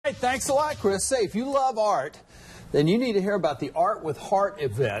right, thanks a lot, Chris. Say, if you love art, then you need to hear about the Art with Heart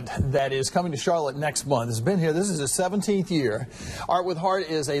event that is coming to Charlotte next month. It's been here. This is its 17th year. Art with Heart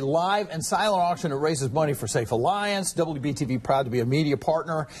is a live and silent auction that raises money for Safe Alliance. WBTV proud to be a media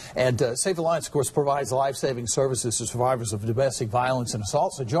partner. And Safe Alliance, of course, provides life-saving services to survivors of domestic violence and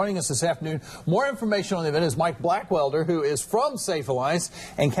assault. So joining us this afternoon, more information on the event is Mike Blackwelder, who is from Safe Alliance,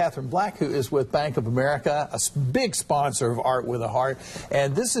 and Catherine Black, who is with Bank of America, a big sponsor of Art with a Heart.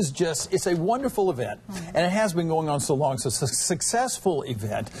 And this is just, it's a wonderful event. And it has been going on so long, so it's a successful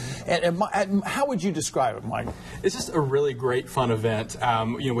event. And how would you describe it, Mike? It's just a really great, fun event.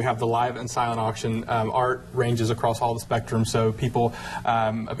 We have the live and silent auction. Art ranges across all the spectrum, so people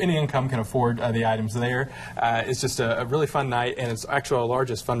of any income can afford the items there. It's just a really fun night, and it's actually our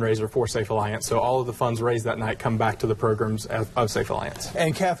largest fundraiser for Safe Alliance. So all of the funds raised that night come back to the programs of Safe Alliance.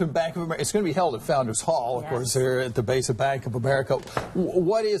 And Catherine, Bank of America, it's going to be held at Founders Hall, of course, here at the base of Bank of America.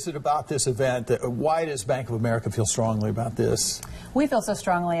 What is it about this event? Why does Bank of America feel strongly about this? We feel so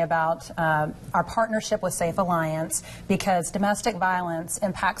strongly about our partnership with Safe Alliance because domestic violence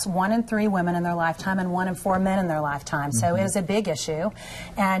impacts 1 in 3 women in their lifetime and 1 in 4 men in their lifetime. So it is a big issue,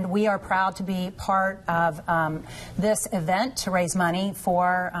 and we are proud to be part of this event to raise money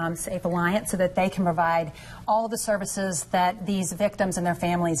for Safe Alliance so that they can provide all of the services that these victims and their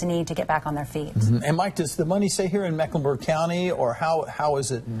families need to get back on their feet. And Mike, does the money stay here in Mecklenburg County, or how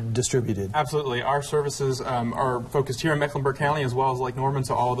is it distributed? Absolutely. Our services are focused here in Mecklenburg County as well as Lake Norman,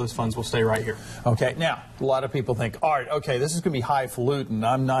 so all of those funds will stay right here. Okay. Now, a lot of people think, art, okay, this is going to be highfalutin.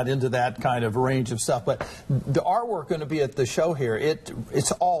 I'm not into that kind of range of stuff, but the artwork going to be at the show here,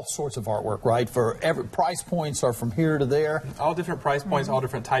 it's all sorts of artwork, right? For every price points are from here to there. All different price points, all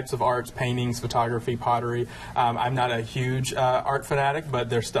different types of arts, paintings, photography, pottery. I'm not a huge art fanatic, but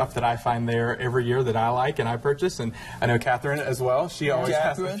there's stuff that I find there every year that I like and I purchase, and I know Catherine as well. She always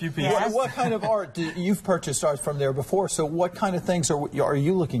has a few pieces. What kind of art you've purchased art from there before? So what kind of things are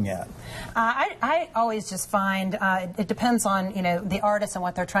you looking at? I always just find it depends on the artist and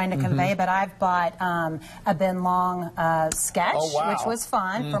what they're trying to convey. But I've bought a Ben Long sketch, which was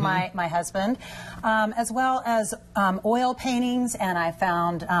fun for my husband, as well as oil paintings, and I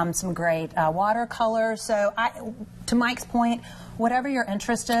found some great watercolors. So to Mike's point, whatever your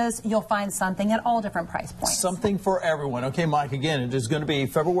interest is, you'll find something at all different price points. Something for everyone. Okay, Mike, again, it is going to be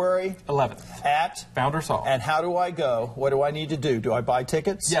February 11th at Founders Hall. And how do I go? What do I need to do? Do I buy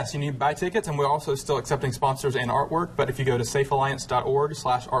tickets? Yes, you need to buy tickets, and we're also still accepting sponsors and artwork. But if you go to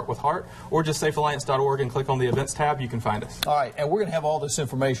safealliance.org/artwithheart or just safealliance.org and click on the events tab, you can find us. All right, and we're going to have all this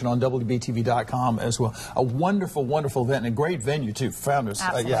information on WBTV.com as well. A wonderful, wonderful event and a great venue, too. Founders.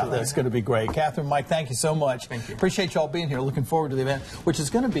 Yeah, that's going to be great. Catherine, Mike, thank you so much. Thank you. Appreciate y'all being here. Looking forward to the event, which is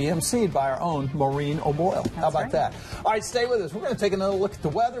going to be emceed by our own Maureen O'Boyle. How about that? All right, stay with us. We're going to take another look at the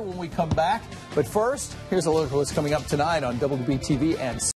weather when we come back. But first, here's a look at what's coming up tonight on WBTV and